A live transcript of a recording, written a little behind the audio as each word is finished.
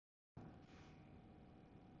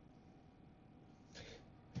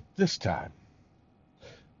this time,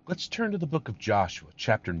 let's turn to the book of Joshua,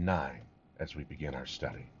 chapter 9, as we begin our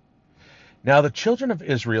study. Now the children of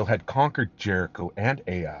Israel had conquered Jericho and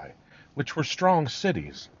Ai, which were strong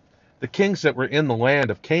cities. The kings that were in the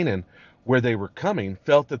land of Canaan, where they were coming,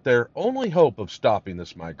 felt that their only hope of stopping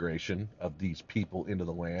this migration of these people into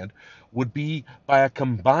the land would be by a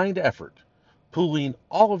combined effort, pooling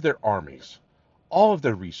all of their armies, all of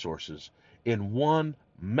their resources, in one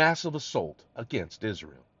massive assault against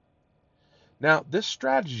Israel. Now, this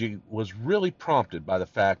strategy was really prompted by the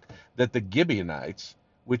fact that the Gibeonites,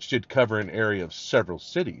 which did cover an area of several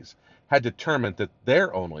cities, had determined that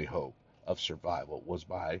their only hope of survival was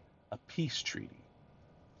by a peace treaty.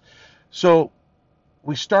 So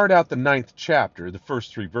we start out the 9th chapter, the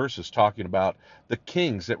first 3 verses, talking about the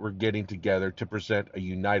kings that were getting together to present a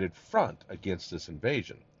united front against this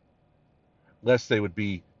invasion, lest they would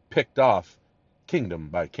be picked off kingdom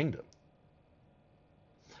by kingdom.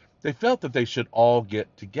 They felt that they should all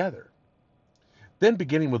get together. Then,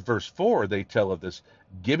 beginning with verse 4, they tell of this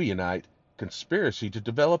Gibeonite conspiracy to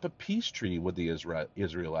develop a peace treaty with the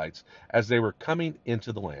Israelites as they were coming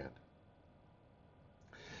into the land.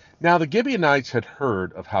 Now, the Gibeonites had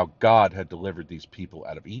heard of how God had delivered these people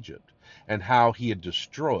out of Egypt and how he had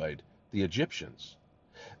destroyed the Egyptians.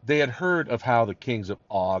 They had heard of how the kings of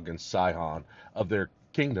Og and Sihon, of their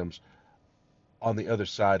kingdoms on the other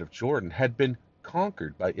side of Jordan, had been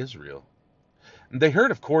conquered by Israel. And they heard,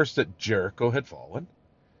 of course, that Jericho had fallen,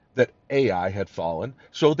 that Ai had fallen,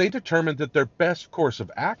 so they determined that their best course of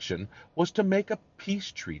action was to make a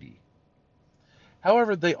peace treaty.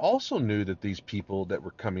 However, they also knew that these people that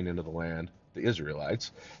were coming into the land, the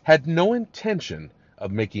Israelites, had no intention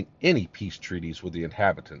of making any peace treaties with the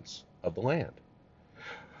inhabitants of the land.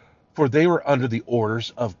 For they were under the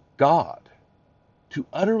orders of God to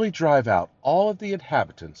utterly drive out all of the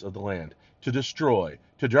inhabitants of the land, to destroy,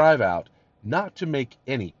 to drive out, not to make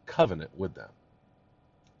any covenant with them.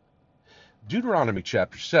 Deuteronomy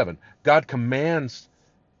chapter 7, God commands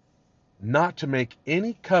not to make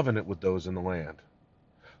any covenant with those in the land.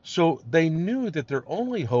 So they knew that their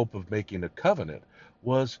only hope of making a covenant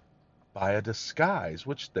was by a disguise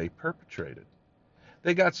which they perpetrated.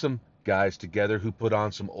 They got some guys together who put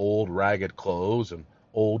on some old ragged clothes and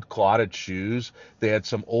old clotted shoes. They had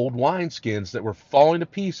some old wineskins that were falling to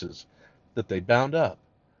pieces that they bound up.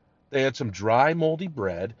 They had some dry, moldy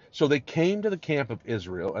bread. So they came to the camp of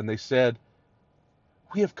Israel and they said,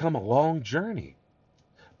 "We have come a long journey,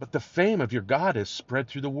 but the fame of your God has spread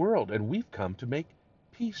through the world, and we've come to make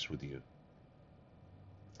peace with you."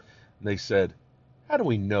 And they said, "How do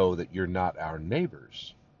we know that you're not our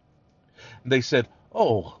neighbors?" And they said,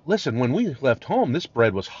 "Oh, listen, when we left home, this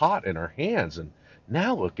bread was hot in our hands, and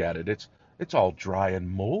now look at it. It's all dry and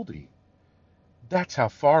moldy. That's how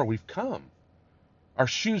far we've come. Our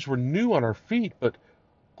shoes were new on our feet, but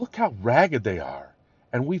look how ragged they are,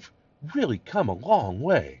 and we've really come a long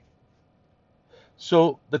way."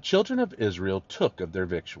 So the children of Israel took of their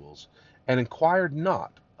victuals, and inquired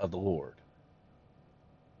not of the Lord,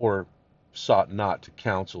 or sought not to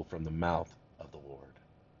counsel from the mouth of the Lord.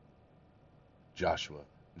 Joshua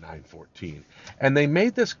 9:14. And they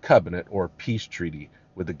made this covenant or peace treaty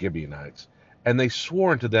with the Gibeonites, and they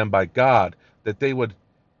swore unto them by God that they would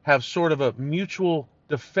have sort of a mutual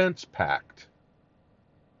defense pact,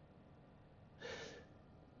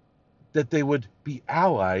 that they would be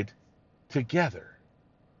allied together.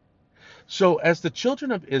 So as the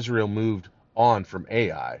children of Israel moved on from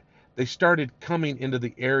Ai, they started coming into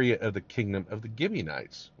the area of the kingdom of the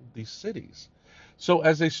Gibeonites, these cities. So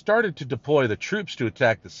as they started to deploy the troops to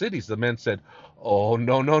attack the cities, the men said, "Oh,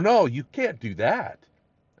 no, no, no, you can't do that."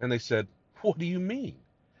 And they said, "What do you mean?"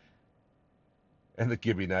 And the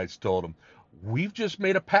Gibeonites told them, "We've just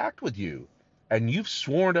made a pact with you, and you've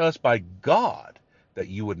sworn to us by God that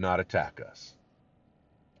you would not attack us."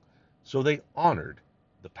 So they honored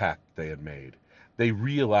the pact they had made. They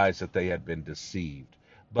realized that they had been deceived,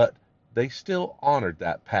 but they still honored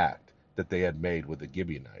that pact that they had made with the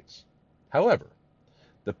Gibeonites. However,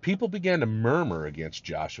 the people began to murmur against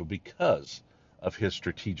Joshua because of his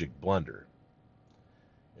strategic blunder.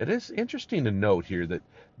 It is interesting to note here that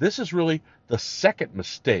this is really the second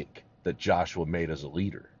mistake that Joshua made as a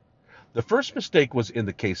leader. The first mistake was in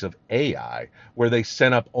the case of Ai, where they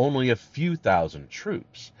sent up only a few thousand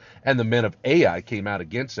troops, and the men of Ai came out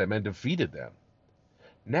against them and defeated them.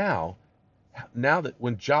 Now that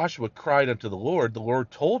when Joshua cried unto the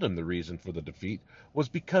Lord told him the reason for the defeat was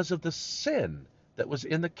because of the sin that was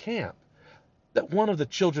in the camp, that one of the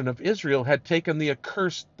children of Israel had taken the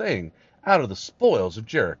accursed thing out of the spoils of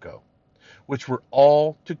Jericho, which were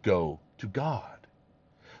all to go to God.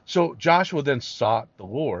 So Joshua then sought the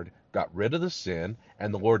Lord, got rid of the sin,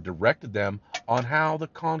 and the Lord directed them on how the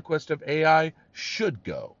conquest of Ai should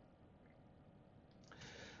go.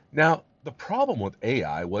 Now, the problem with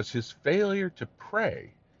Ai was his failure to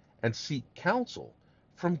pray and seek counsel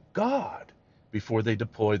from God before they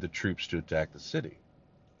deployed the troops to attack the city.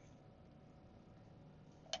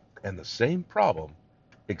 And the same problem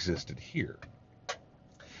existed here.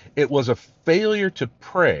 It was a failure to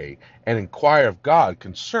pray and inquire of God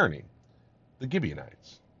concerning the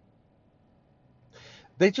Gibeonites.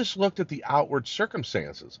 They just looked at the outward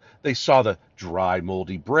circumstances. They saw the dry,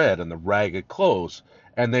 moldy bread and the ragged clothes,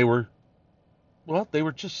 and they were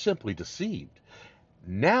just simply deceived.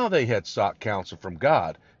 Now they had sought counsel from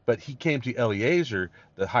God, but he came to Eleazar,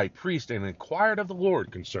 the high priest, and inquired of the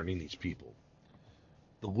Lord concerning these people.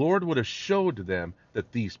 The Lord would have showed to them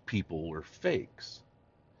that these people were fakes.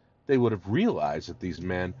 They would have realized that these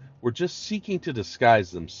men were just seeking to disguise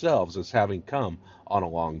themselves as having come on a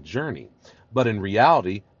long journey. But in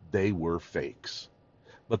reality, they were fakes.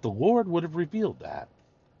 But the Lord would have revealed that.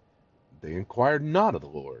 They inquired not of the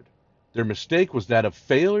Lord. Their mistake was that of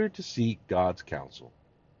failure to seek God's counsel.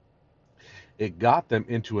 It got them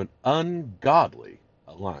into an ungodly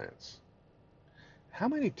alliance. How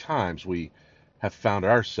many times we have found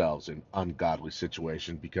ourselves in ungodly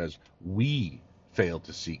situations because we failed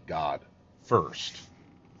to seek God first?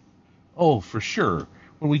 Oh, for sure.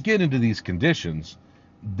 When we get into these conditions,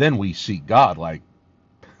 then we seek God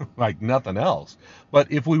like nothing else.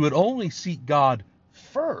 But if we would only seek God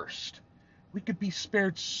first, we could be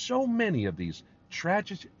spared so many of these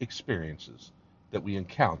tragic experiences that we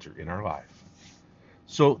encounter in our life.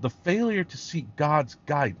 So the failure to seek God's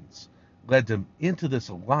guidance led them into this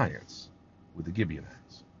alliance with the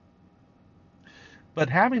Gibeonites. But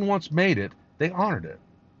having once made it, they honored it.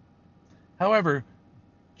 However,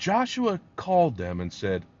 Joshua called them and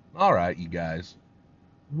said, "All right, you guys,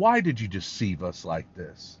 why did you deceive us like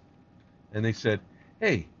this?" And they said,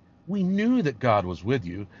 "Hey, we knew that God was with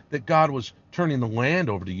you, that God was turning the land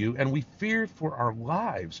over to you, and we feared for our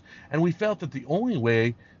lives, and we felt that the only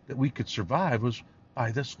way that we could survive was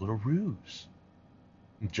by this little ruse."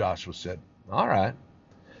 And Joshua said, "All right,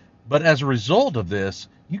 but as a result of this,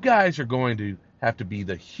 you guys are going to have to be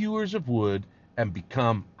the hewers of wood and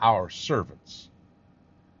become our servants."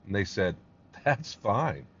 And they said, "That's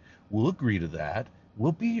fine. We'll agree to that.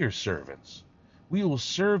 We'll be your servants. We will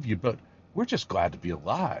serve you, but we're just glad to be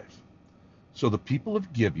alive." So the people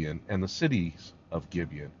of Gibeon and the cities of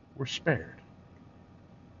Gibeon were spared.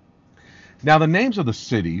 Now the names of the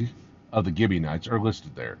cities of the Gibeonites are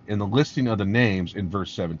listed there. In the listing of the names in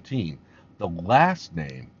verse 17, the last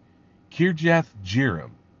name, Kirjath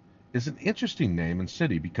Jearim, is an interesting name and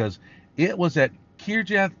city because it was at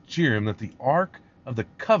Kirjath Jearim that the Ark of the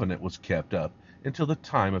Covenant was kept up until the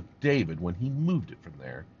time of David when he moved it from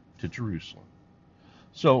there to Jerusalem.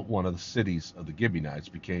 So one of the cities of the Gibeonites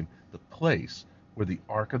became the place where the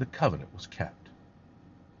Ark of the Covenant was kept.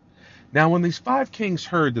 Now when these 5 kings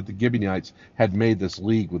heard that the Gibeonites had made this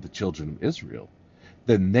league with the children of Israel,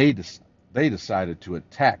 then they decided to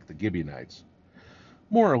attack the Gibeonites,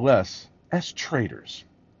 more or less as traitors.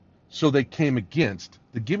 So they came against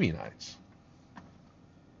the Gibeonites.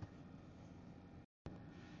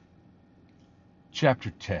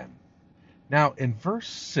 Chapter 10. Now in verse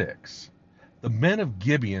 6, the men of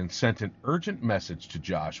Gibeon sent an urgent message to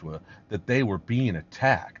Joshua that they were being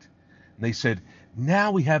attacked. And they said,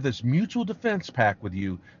 "Now we have this mutual defense pact with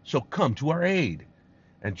you, so come to our aid."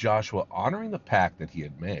 And Joshua, honoring the pact that he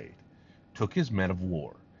had made, took his men of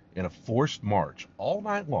war in a forced march all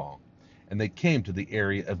night long, and they came to the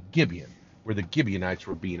area of Gibeon, where the Gibeonites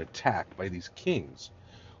were being attacked by these kings,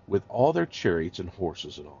 with all their chariots and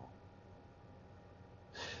horses and all.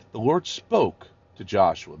 The Lord spoke to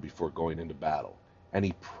Joshua before going into battle, and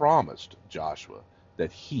he promised Joshua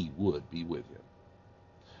that he would be with him.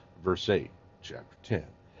 Verse 8, chapter 10.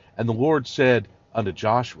 And the Lord said unto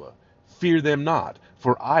Joshua, "Fear them not,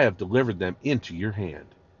 for I have delivered them into your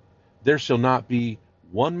hand. There shall not be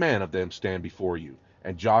one man of them stand before you."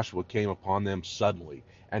 And Joshua came upon them suddenly,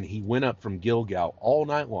 and he went up from Gilgal all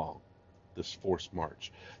night long, this forced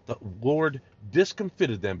march. The Lord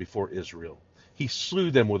discomfited them before Israel. He slew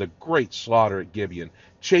them with a great slaughter at Gibeon,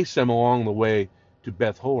 chased them along the way to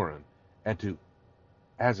Beth-horon, and to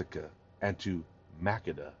Azekah, and to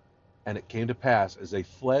Makkedah. And it came to pass, as they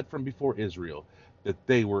fled from before Israel, that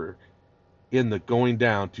they were in the going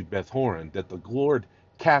down to Beth-horon, that the Lord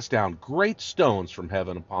cast down great stones from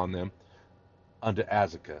heaven upon them unto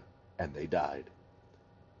Azekah, and they died.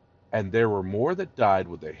 And there were more that died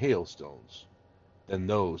with the hailstones than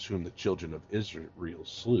those whom the children of Israel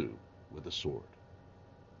slew with the sword.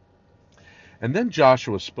 And then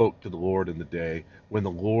Joshua spoke to the Lord in the day when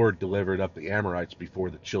the Lord delivered up the Amorites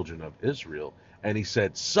before the children of Israel. And he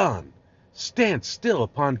said, Sun, stand still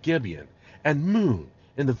upon Gibeon, and moon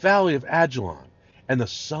in the valley of Ajalon. And the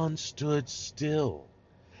sun stood still,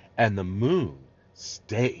 and the moon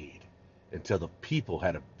stayed until the people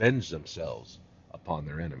had avenged themselves upon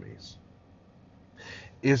their enemies.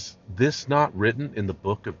 Is this not written in the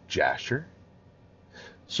book of Jasher?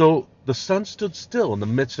 So the sun stood still in the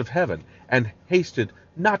midst of heaven, and hasted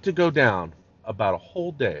not to go down about a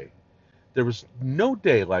whole day. There was no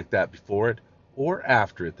day like that before it or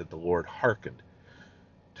after it that the Lord hearkened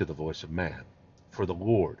to the voice of man. For the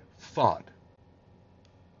Lord fought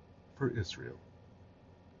for Israel.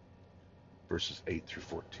 Verses 8 through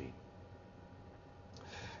 14.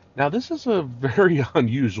 Now, this is a very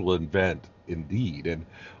unusual event indeed, and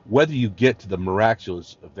whether you get to the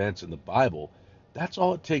miraculous events in the Bible, that's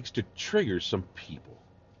all it takes to trigger some people,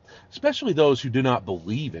 especially those who do not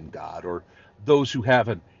believe in God or those who have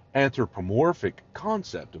an anthropomorphic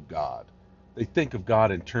concept of God. They think of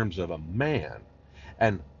God in terms of a man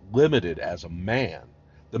and limited as a man.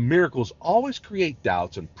 The miracles always create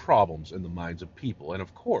doubts and problems in the minds of people, and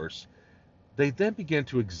of course, they then begin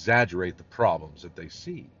to exaggerate the problems that they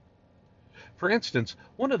see. For instance,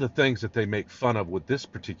 one of the things that they make fun of with this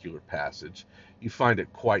particular passage, you find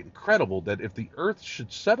it quite incredible that if the earth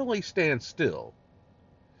should suddenly stand still,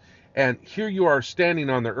 and here you are standing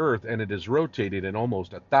on the earth and it is rotating at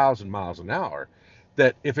almost 1,000 miles an hour,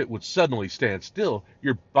 that if it would suddenly stand still,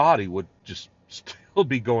 your body would just still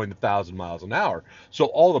be going 1,000 miles an hour. So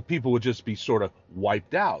all the people would just be sort of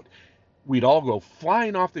wiped out. We'd all go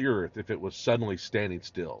flying off the earth if it was suddenly standing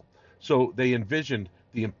still. So they envisioned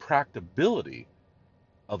the impracticability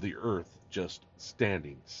of the earth just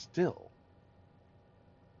standing still.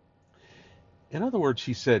 In other words,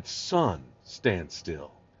 he said, Sun, stand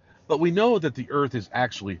still. But we know that the earth is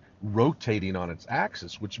actually rotating on its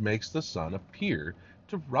axis, which makes the sun appear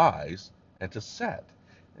to rise and to set,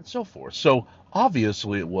 and so forth. So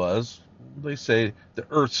obviously it was, they say, the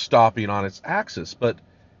earth stopping on its axis, but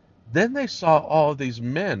then they saw all of these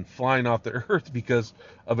men flying off the earth because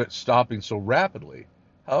of it stopping so rapidly.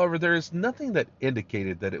 However, there is nothing that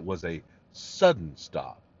indicated that it was a sudden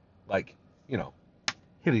stop, like,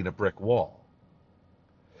 hitting a brick wall.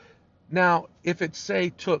 Now, if it, say,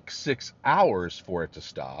 took 6 hours for it to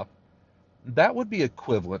stop, that would be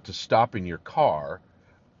equivalent to stopping your car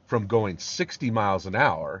from going 60 miles an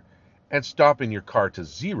hour and stopping your car to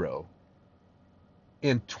zero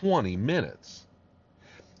in 20 minutes.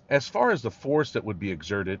 As far as the force that would be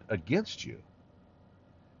exerted against you.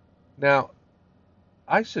 Now,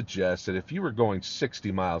 I suggest that if you were going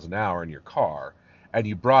 60 miles an hour in your car and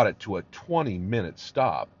you brought it to a 20-minute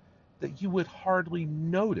stop, that you would hardly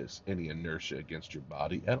notice any inertia against your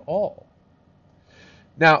body at all.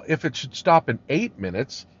 Now, if it should stop in 8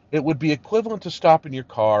 minutes, it would be equivalent to stopping your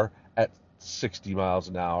car at 60 miles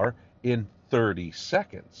an hour in 30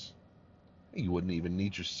 seconds. You wouldn't even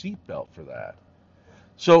need your seatbelt for that.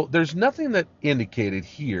 So there's nothing that indicated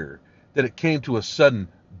here that it came to a sudden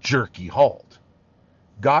jerky halt.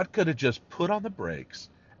 God could have just put on the brakes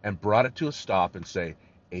and brought it to a stop in, say,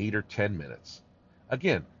 8 or 10 minutes.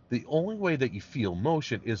 Again, the only way that you feel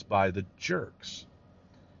motion is by the jerks.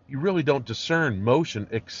 You really don't discern motion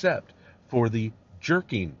except for the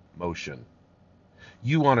jerking motion.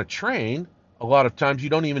 You on a train, a lot of times you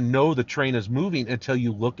don't even know the train is moving until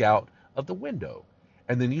you look out of the window.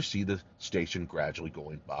 And then you see the station gradually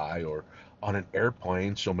going by, or on an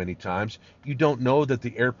airplane so many times, you don't know that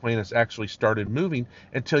the airplane has actually started moving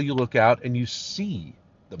until you look out and you see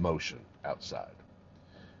the motion outside.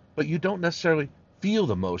 But you don't necessarily feel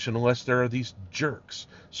the motion unless there are these jerks.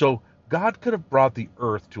 So God could have brought the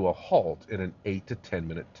earth to a halt in an 8 to 10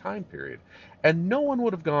 minute time period, and no one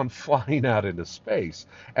would have gone flying out into space,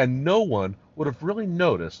 and no one would have really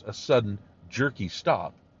noticed a sudden jerky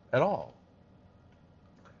stop at all.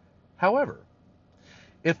 However,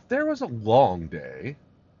 if there was a long day,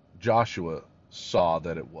 Joshua saw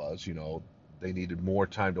that it was, they needed more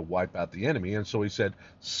time to wipe out the enemy, and so he said,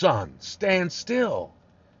 Sun, stand still.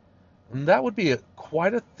 And that would be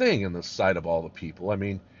quite a thing in the sight of all the people. I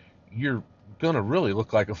mean, you're going to really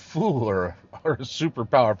look like a fool or a super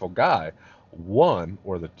powerful guy, one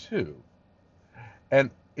or the two. And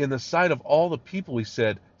in the sight of all the people, he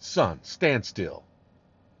said, Sun, stand still.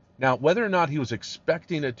 Now, whether or not he was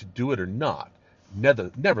expecting it to do it or not,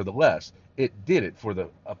 nevertheless, it did it for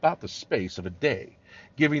about the space of a day,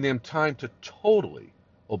 giving them time to totally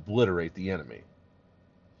obliterate the enemy.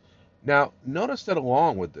 Now, notice that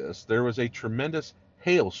along with this, there was a tremendous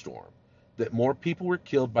hailstorm, that more people were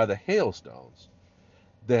killed by the hailstones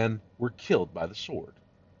then were killed by the sword.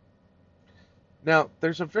 Now,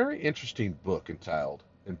 there's a very interesting book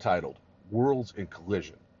entitled Worlds in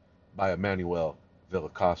Collision by Immanuel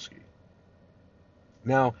Velikovsky.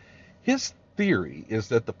 Now, his theory is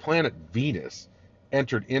that the planet Venus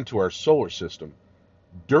entered into our solar system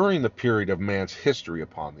during the period of man's history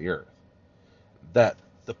upon the Earth. That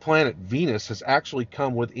the planet Venus has actually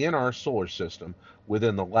come within our solar system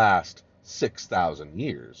within the last 6,000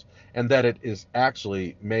 years, and that it is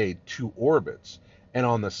actually made two orbits. And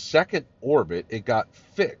on the second orbit, it got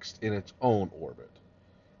fixed in its own orbit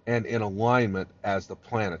and in alignment as the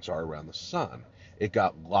planets are around the sun. It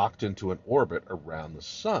got locked into an orbit around the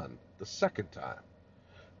sun the second time.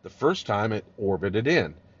 The first time it orbited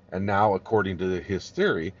in, and now, according to his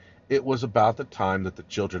theory, it was about the time that the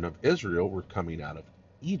children of Israel were coming out of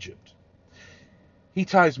Egypt. He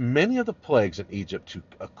ties many of the plagues in Egypt to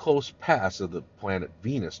a close pass of the planet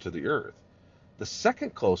Venus to the earth. The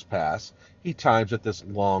second close pass he times at this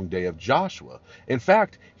long day of Joshua. In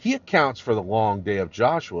fact, he accounts for the long day of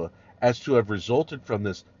Joshua as to have resulted from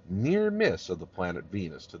this near miss of the planet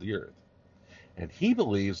Venus to the earth. And he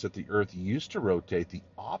believes that the earth used to rotate the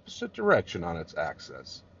opposite direction on its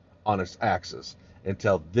axis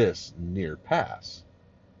until this near pass.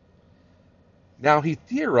 Now, he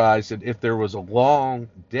theorized that if there was a long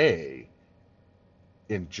day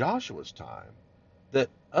in Joshua's time, that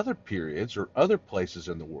other periods or other places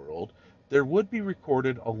in the world, there would be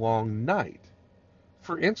recorded a long night.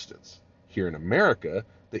 For instance, here in America,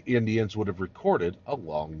 the Indians would have recorded a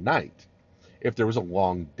long night. If there was a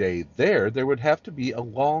long day there, there would have to be a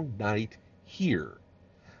long night here.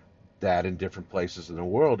 That in different places in the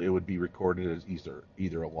world, it would be recorded as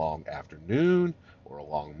either a long afternoon or a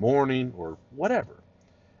long morning or whatever,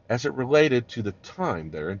 as it related to the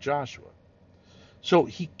time there in Joshua. So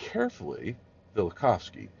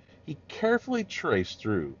Velikovsky, he carefully traced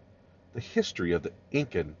through the history of the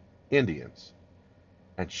Incan Indians.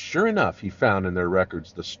 And sure enough, he found in their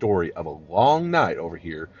records the story of a long night over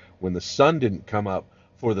here when the sun didn't come up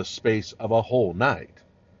for the space of a whole night.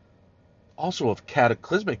 Also of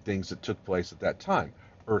cataclysmic things that took place at that time.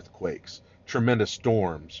 Earthquakes, tremendous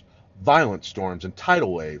storms, violent storms and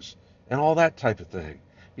tidal waves, and all that type of thing.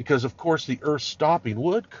 Because of course the earth stopping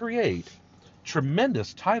would create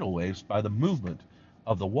tremendous tidal waves by the movement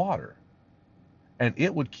of the water. And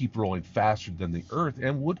it would keep rolling faster than the earth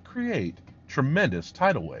and would create tremendous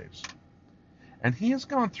tidal waves. And he has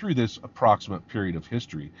gone through this approximate period of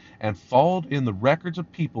history and followed in the records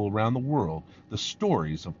of people around the world the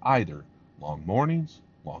stories of either long mornings,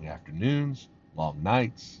 long afternoons, long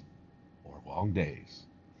nights, or long days,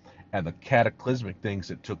 and the cataclysmic things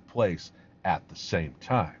that took place at the same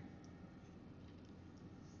time.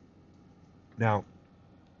 Now,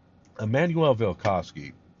 Immanuel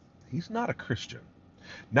Velikovsky, he's not a Christian.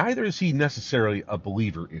 Neither is he necessarily a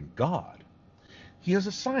believer in God. He is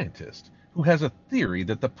a scientist who has a theory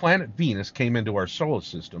that the planet Venus came into our solar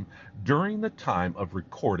system during the time of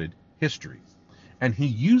recorded history. And he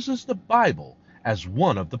uses the Bible as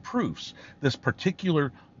one of the proofs, this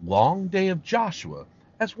particular long day of Joshua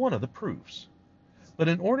as one of the proofs. But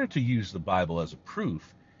in order to use the Bible as a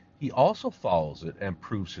proof, he also follows it and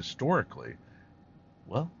proves historically,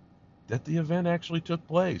 that the event actually took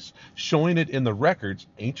place, showing it in the records,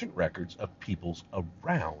 ancient records of peoples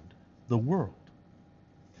around the world.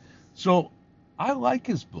 So I like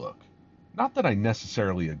his book. Not that I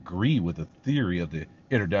necessarily agree with the theory of the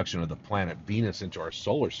introduction of the planet Venus into our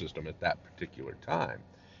solar system at that particular time,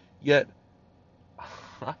 yet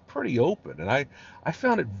I'm pretty open, and I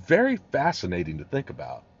found it very fascinating to think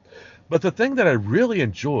about. But the thing that I really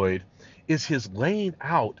enjoyed is his laying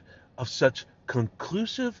out of such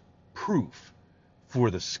conclusive proof for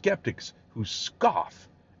the skeptics who scoff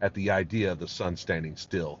at the idea of the sun standing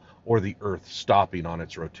still or the earth stopping on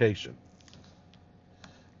its rotation.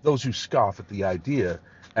 Those who scoff at the idea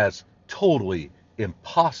as totally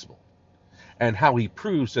impossible, and how he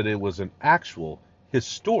proves that it was an actual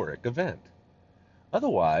historic event.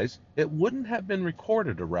 Otherwise, it wouldn't have been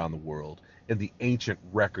recorded around the world in the ancient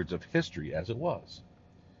records of history as it was.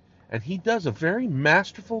 And he does a very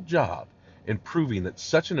masterful job in proving that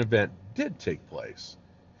such an event did take place,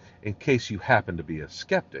 in case you happen to be a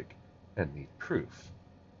skeptic and need proof.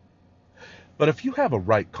 But if you have a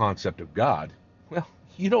right concept of God,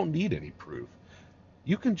 you don't need any proof.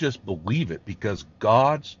 You can just believe it because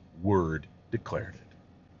God's word declared it.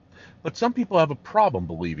 But some people have a problem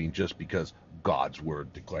believing just because God's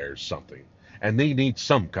word declares something, and they need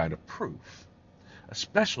some kind of proof,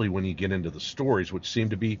 especially when you get into the stories which seem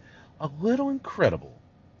to be a little incredible,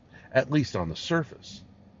 at least on the surface.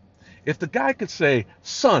 If the guy could say,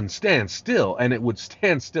 sun, stand still, and it would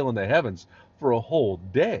stand still in the heavens for a whole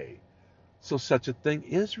day. So such a thing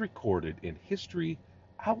is recorded in history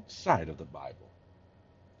outside of the Bible.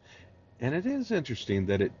 And it is interesting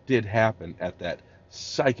that it did happen at that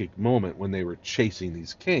psychic moment when they were chasing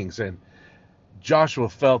these kings. And Joshua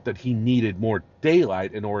felt that he needed more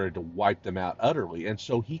daylight in order to wipe them out utterly. And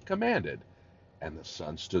so he commanded, and the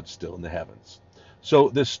sun stood still in the heavens. So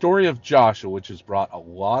this story of Joshua, which has brought a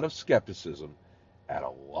lot of skepticism and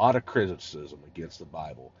a lot of criticism against the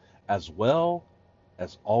Bible, as well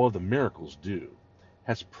as all of the miracles do,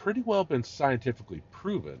 has pretty well been scientifically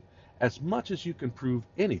proven, as much as you can prove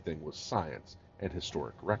anything with science and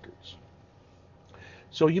historic records.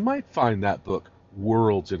 So you might find that book,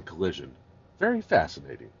 Worlds in Collision, very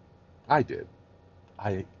fascinating. I did.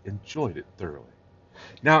 I enjoyed it thoroughly.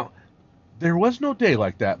 Now, there was no day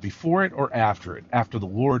like that before it or after it, after the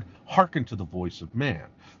Lord hearkened to the voice of man.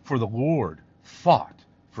 For the Lord fought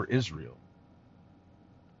for Israel.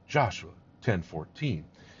 Joshua 10:14.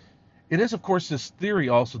 It is, of course, this theory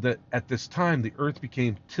also that at this time the earth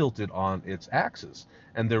became tilted on its axis,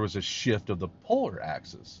 and there was a shift of the polar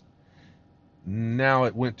axis. Now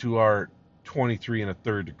it went to our 23 and a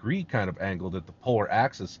third degree kind of angle that the polar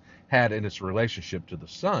axis had in its relationship to the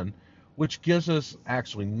sun, which gives us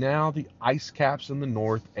actually now the ice caps in the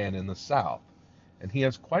north and in the south. And he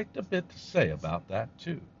has quite a bit to say about that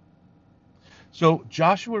too. So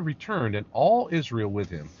Joshua returned, and all Israel with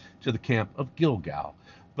him, to the camp of Gilgal.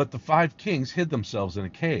 But the 5 kings hid themselves in a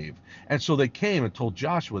cave. And so they came and told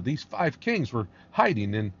Joshua these 5 kings were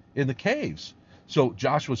hiding in the caves. So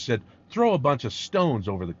Joshua said, throw a bunch of stones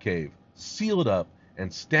over the cave, seal it up,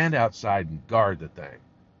 and stand outside and guard the thing.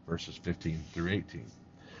 Verses 15 through 18.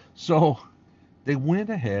 So they went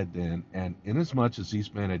ahead then, and inasmuch as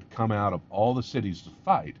these men had come out of all the cities to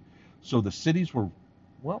fight, so the cities were,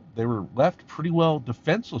 well, they were left pretty well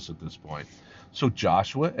defenseless at this point. So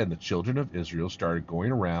Joshua and the children of Israel started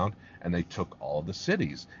going around, and they took all the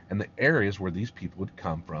cities and the areas where these people had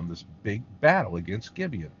come from, this big battle against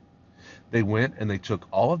Gibeon. They went and they took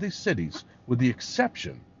all of these cities with the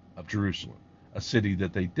exception of Jerusalem, a city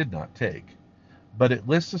that they did not take. But it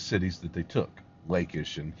lists the cities that they took,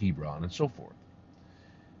 Lachish and Hebron and so forth.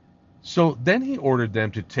 So then he ordered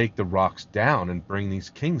them to take the rocks down and bring these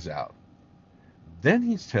kings out. Then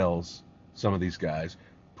he tells some of these guys,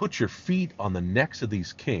 put your feet on the necks of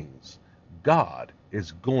these kings. God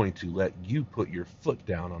is going to let you put your foot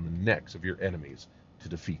down on the necks of your enemies to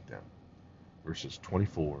defeat them. Verses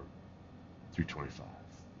 24 through 25.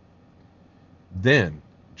 Then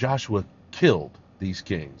Joshua killed these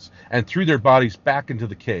kings and threw their bodies back into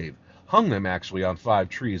the cave, hung them actually on 5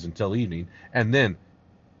 trees until evening, and then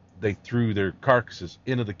they threw their carcasses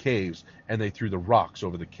into the caves, and they threw the rocks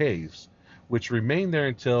over the caves, which remained there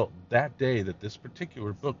until that day that this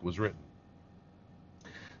particular book was written.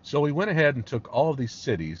 So he went ahead and took all of these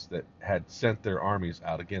cities that had sent their armies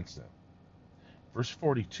out against them. Verse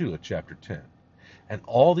 42 of chapter 10. And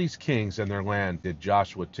all these kings and their land did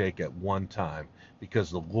Joshua take at one time,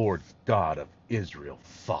 because the Lord God of Israel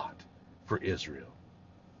fought for Israel.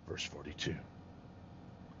 Verse 42.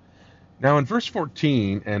 Now in verse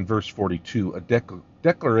 14 and verse 42, a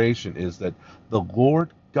declaration is that the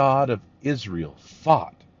Lord God of Israel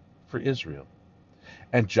fought for Israel.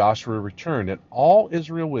 And Joshua returned, and all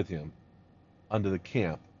Israel with him, unto the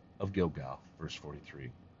camp of Gilgal. Verse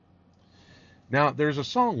 43. Now, there's a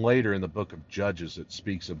song later in the book of Judges that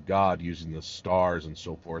speaks of God using the stars and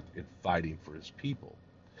so forth in fighting for his people.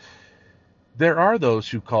 There are those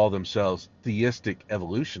who call themselves theistic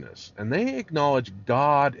evolutionists, and they acknowledge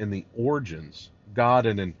God in the origins, God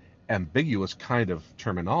in an ambiguous kind of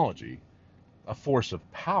terminology, a force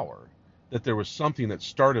of power, that there was something that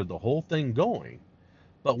started the whole thing going.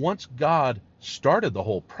 But once God started the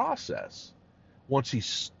whole process, once he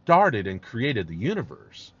started and created the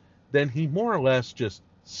universe, then he more or less just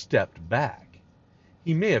stepped back.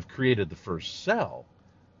 He may have created the first cell,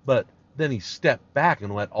 but then he stepped back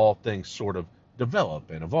and let all things sort of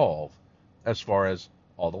develop and evolve as far as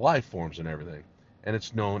all the life forms and everything. And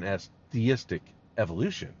it's known as theistic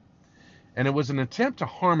evolution. And it was an attempt to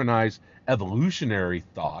harmonize evolutionary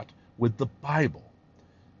thought with the Bible.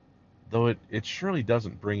 Though it surely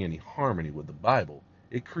doesn't bring any harmony with the Bible,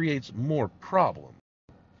 it creates more problems.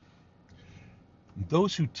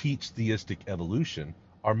 Those who teach theistic evolution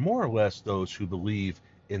are more or less those who believe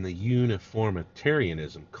in the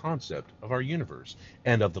uniformitarianism concept of our universe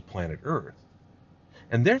and of the planet Earth.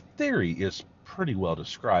 And their theory is pretty well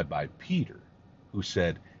described by Peter, who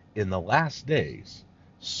said, in the last days,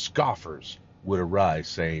 scoffers would arise,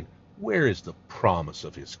 saying, where is the promise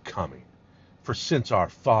of his coming? For since our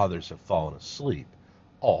fathers have fallen asleep,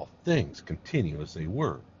 all things continue as they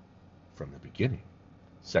were from the beginning.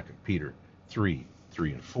 2 Peter 3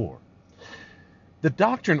 and 4. The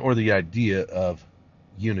doctrine or the idea of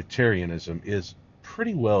Unitarianism is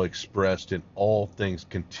pretty well expressed in all things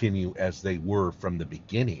continue as they were from the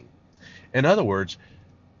beginning. In other words,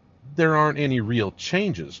 there aren't any real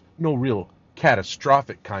changes, no real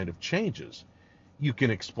catastrophic kind of changes. You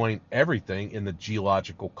can explain everything in the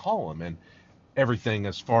geological column and everything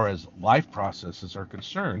as far as life processes are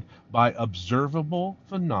concerned by observable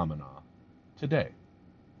phenomena today.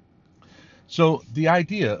 So the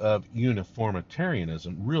idea of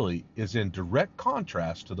uniformitarianism really is in direct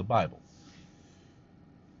contrast to the Bible.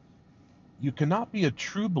 You cannot be a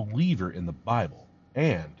true believer in the Bible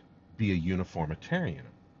and be a uniformitarian.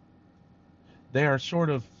 They are sort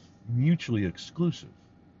of mutually exclusive.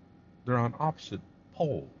 They're on opposite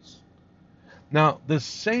poles. Now, this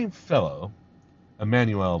same fellow,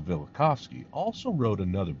 Immanuel Velikovsky, also wrote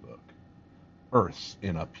another book, Earths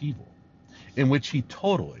in Upheaval, in which he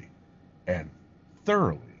totally and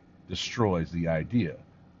thoroughly destroys the idea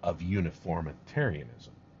of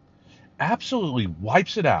uniformitarianism. Absolutely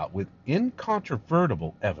wipes it out with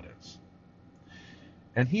incontrovertible evidence.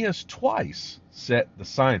 And he has twice set the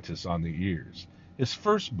scientists on their ears. His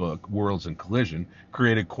first book, Worlds in Collision,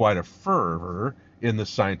 created quite a furor in the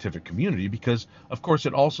scientific community because, of course,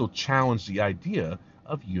 it also challenged the idea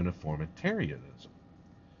of uniformitarianism.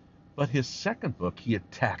 But his second book, he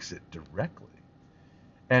attacks it directly.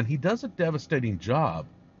 And he does a devastating job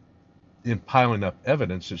in piling up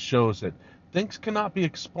evidence that shows that things cannot be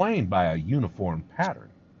explained by a uniform pattern.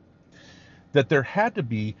 That there had to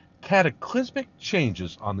be cataclysmic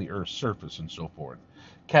changes on the Earth's surface and so forth.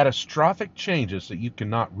 Catastrophic changes that you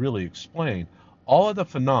cannot really explain all of the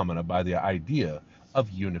phenomena by the idea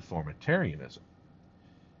of uniformitarianism.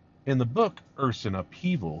 In the book Earths in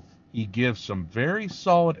Upheaval, he gives some very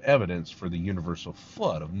solid evidence for the universal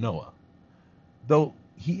flood of Noah. Though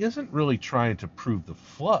he isn't really trying to prove the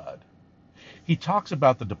flood. He talks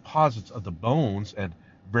about the deposits of the bones and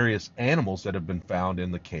various animals that have been found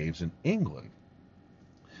in the caves in England.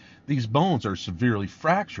 These bones are severely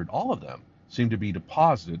fractured. All of them seem to be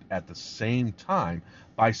deposited at the same time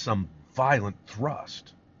by some violent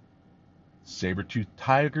thrust. Saber-toothed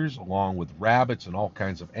tigers, along with rabbits and all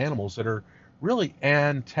kinds of animals that are really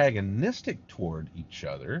antagonistic toward each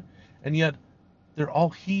other, and yet they're all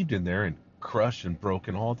heaved in there and crushed and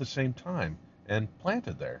broken all at the same time and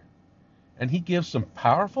planted there. And he gives some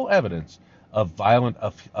powerful evidence of violent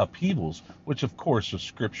upheavals, which of course the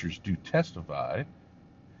scriptures do testify,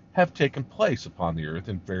 have taken place upon the earth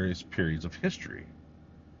in various periods of history,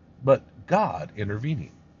 but God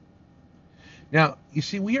intervening. Now, you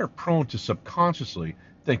see, we are prone to subconsciously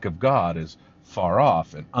think of God as far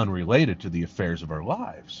off and unrelated to the affairs of our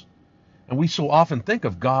lives. And we so often think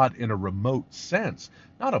of God in a remote sense,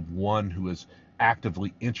 not of one who is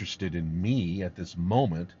actively interested in me at this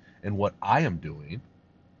moment and what I am doing.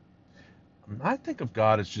 I think of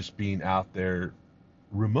God as just being out there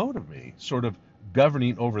remote of me, sort of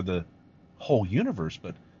governing over the whole universe,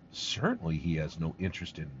 but certainly he has no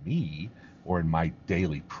interest in me or in my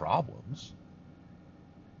daily problems.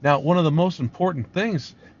 Now, one of the most important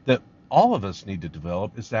things that all of us need to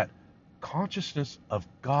develop is that consciousness of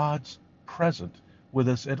God's present with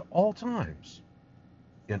us at all times,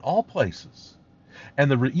 in all places, and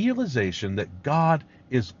the realization that God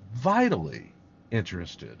is vitally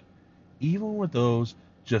interested, even with those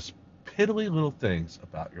just piddly little things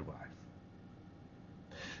about your life.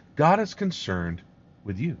 God is concerned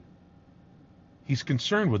with you. He's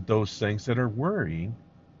concerned with those things that are worrying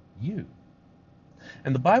you.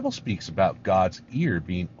 And the Bible speaks about God's ear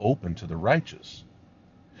being open to the righteous.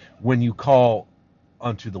 When you call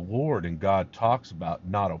unto the Lord, and God talks about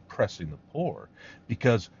not oppressing the poor,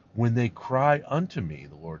 because when they cry unto me,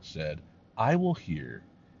 the Lord said, I will hear,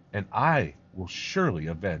 and I will surely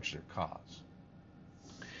avenge their cause.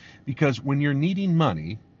 Because when you're needing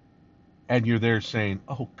money, and you're there saying,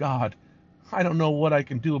 oh God, I don't know what I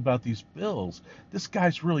can do about these bills. This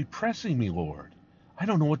guy's really pressing me, Lord. I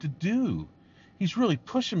don't know what to do. He's really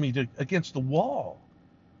pushing me against the wall.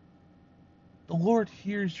 The Lord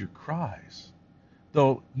hears your cries,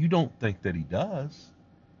 though you don't think that he does.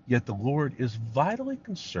 Yet the Lord is vitally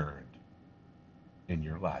concerned in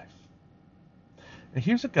your life. And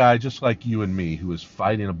here's a guy just like you and me who is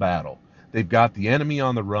fighting a battle. They've got the enemy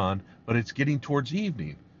on the run, but it's getting towards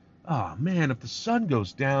evening. Ah, man, if the sun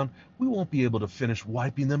goes down, we won't be able to finish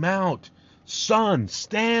wiping them out. Sun,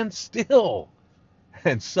 stand still.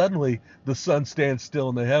 And suddenly the sun stands still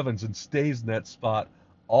in the heavens and stays in that spot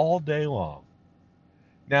all day long.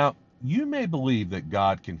 Now, You may believe that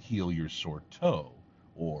God can heal your sore toe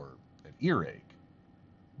or an earache,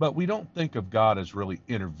 but we don't think of God as really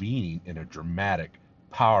intervening in a dramatic,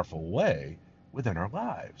 powerful way within our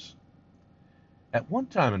lives. At one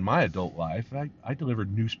time in my adult life, I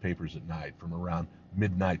delivered newspapers at night from around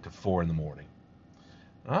midnight to 4 in the morning.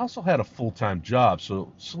 I also had a full time job,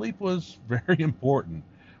 so sleep was very important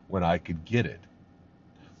when I could get it.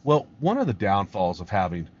 Well, one of the downfalls of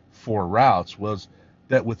having four routes was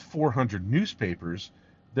that with 400 newspapers,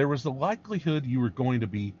 there was the likelihood you were going to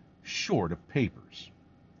be short of papers.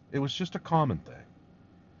 It was just a common thing.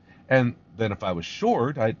 And then if I was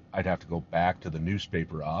short, I'd have to go back to the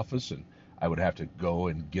newspaper office and I would have to go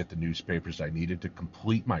and get the newspapers I needed to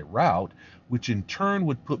complete my route, which in turn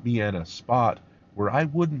would put me in a spot where I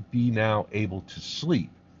wouldn't be now able to sleep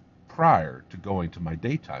prior to going to my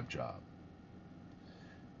daytime job.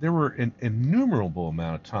 There were an innumerable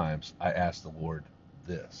amount of times I asked the Lord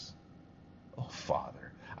this. Oh,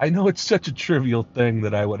 Father, I know it's such a trivial thing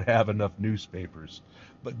that I would have enough newspapers,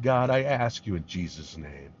 but God, I ask you in Jesus'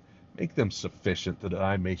 name, make them sufficient that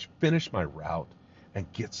I may finish my route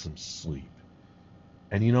and get some sleep.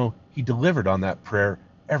 And he delivered on that prayer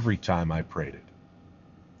every time I prayed it.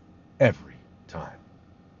 Every time.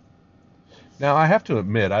 Now, I have to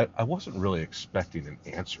admit, I wasn't really expecting an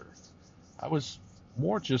answer. I was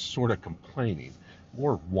more just sort of complaining,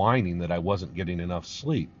 more whining that I wasn't getting enough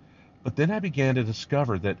sleep. But then I began to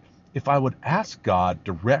discover that if I would ask God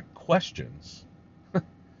direct questions,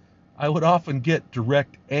 I would often get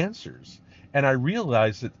direct answers. And I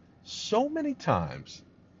realized that so many times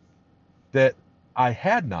that I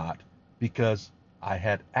had not because I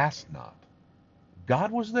had asked not.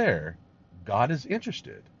 God was there. God is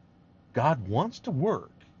interested. God wants to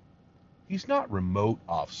work. He's not remote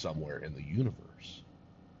off somewhere in the universe.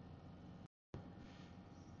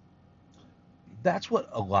 That's what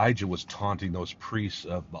Elijah was taunting those priests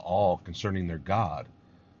of Baal concerning their God.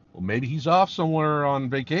 Well, maybe he's off somewhere on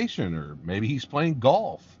vacation, or maybe he's playing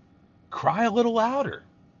golf. Cry a little louder.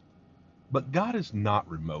 But God is not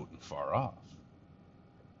remote and far off.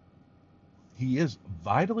 He is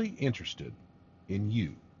vitally interested in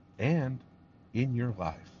you and in your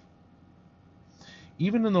life,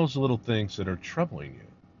 even in those little things that are troubling you.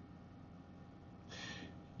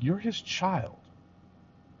 You're his child.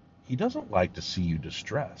 He doesn't like to see you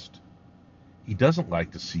distressed. He doesn't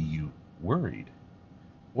like to see you worried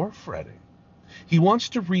or fretting. He wants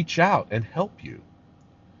to reach out and help you.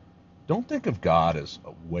 Don't think of God as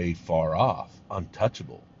way far off,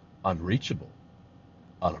 untouchable, unreachable,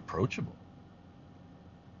 unapproachable.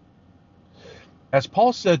 As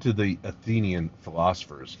Paul said to the Athenian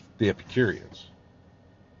philosophers, the Epicureans,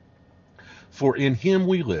 for in him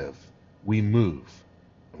we live, we move,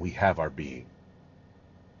 and we have our being.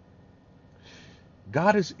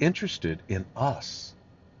 God is interested in us,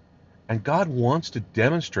 and God wants to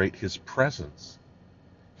demonstrate his presence.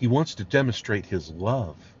 He wants to demonstrate his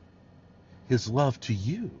love to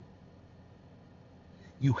you.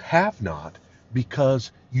 You have not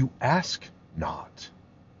because you ask not.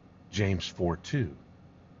 James 4:2.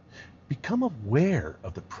 Become aware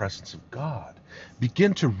of the presence of God.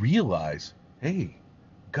 Begin to realize, hey,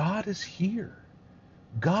 God is here.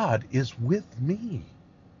 God is with me.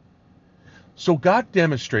 So God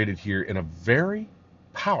demonstrated here in a very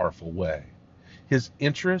powerful way his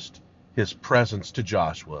interest, his presence to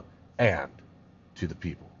Joshua and to the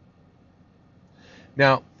people.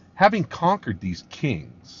 Now, having conquered these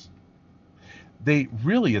kings, they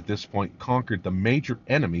really at this point conquered the major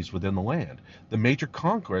enemies within the land. The major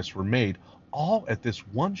conquests were made all at this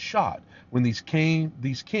one shot when these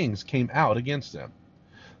kings came out against them.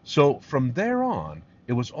 So from there on,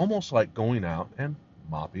 it was almost like going out and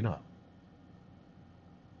mopping up.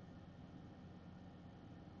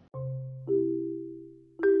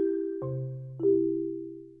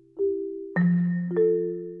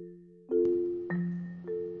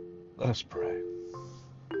 Let us pray.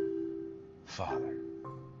 Father,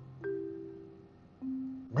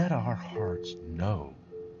 let our hearts know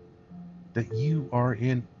that you are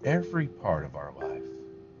in every part of our life.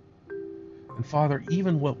 And Father,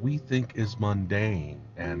 even what we think is mundane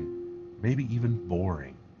and maybe even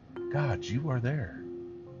boring, God, you are there.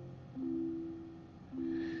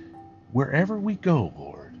 Wherever we go,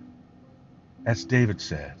 Lord, as David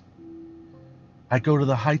said, I go to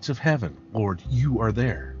the heights of heaven, Lord, you are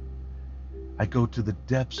there. I go to the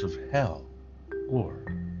depths of hell,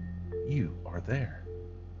 Lord, you are there.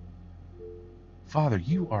 Father,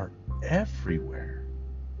 you are everywhere.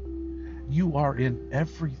 You are in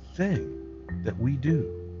everything that we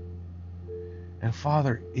do. And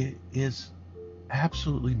Father, it is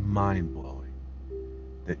absolutely mind-blowing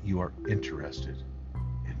that you are interested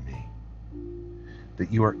in me,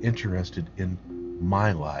 that you are interested in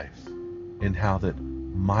my life, in how that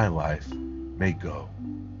my life may go.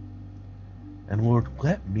 And Lord,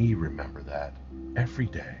 let me remember that every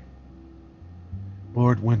day.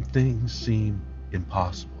 Lord, when things seem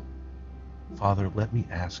impossible, Father, let me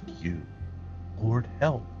ask you, Lord,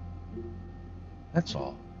 help. That's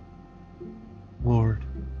all. Lord,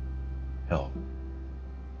 help.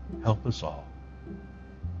 Help us all.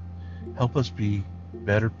 Help us be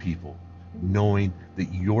better people, knowing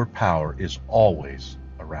that your power is always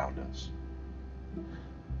around us.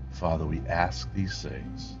 Father, we ask these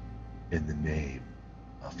things in the name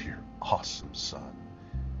of your awesome Son,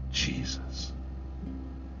 Jesus.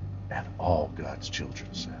 And all God's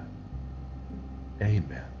children said,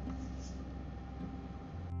 Amen.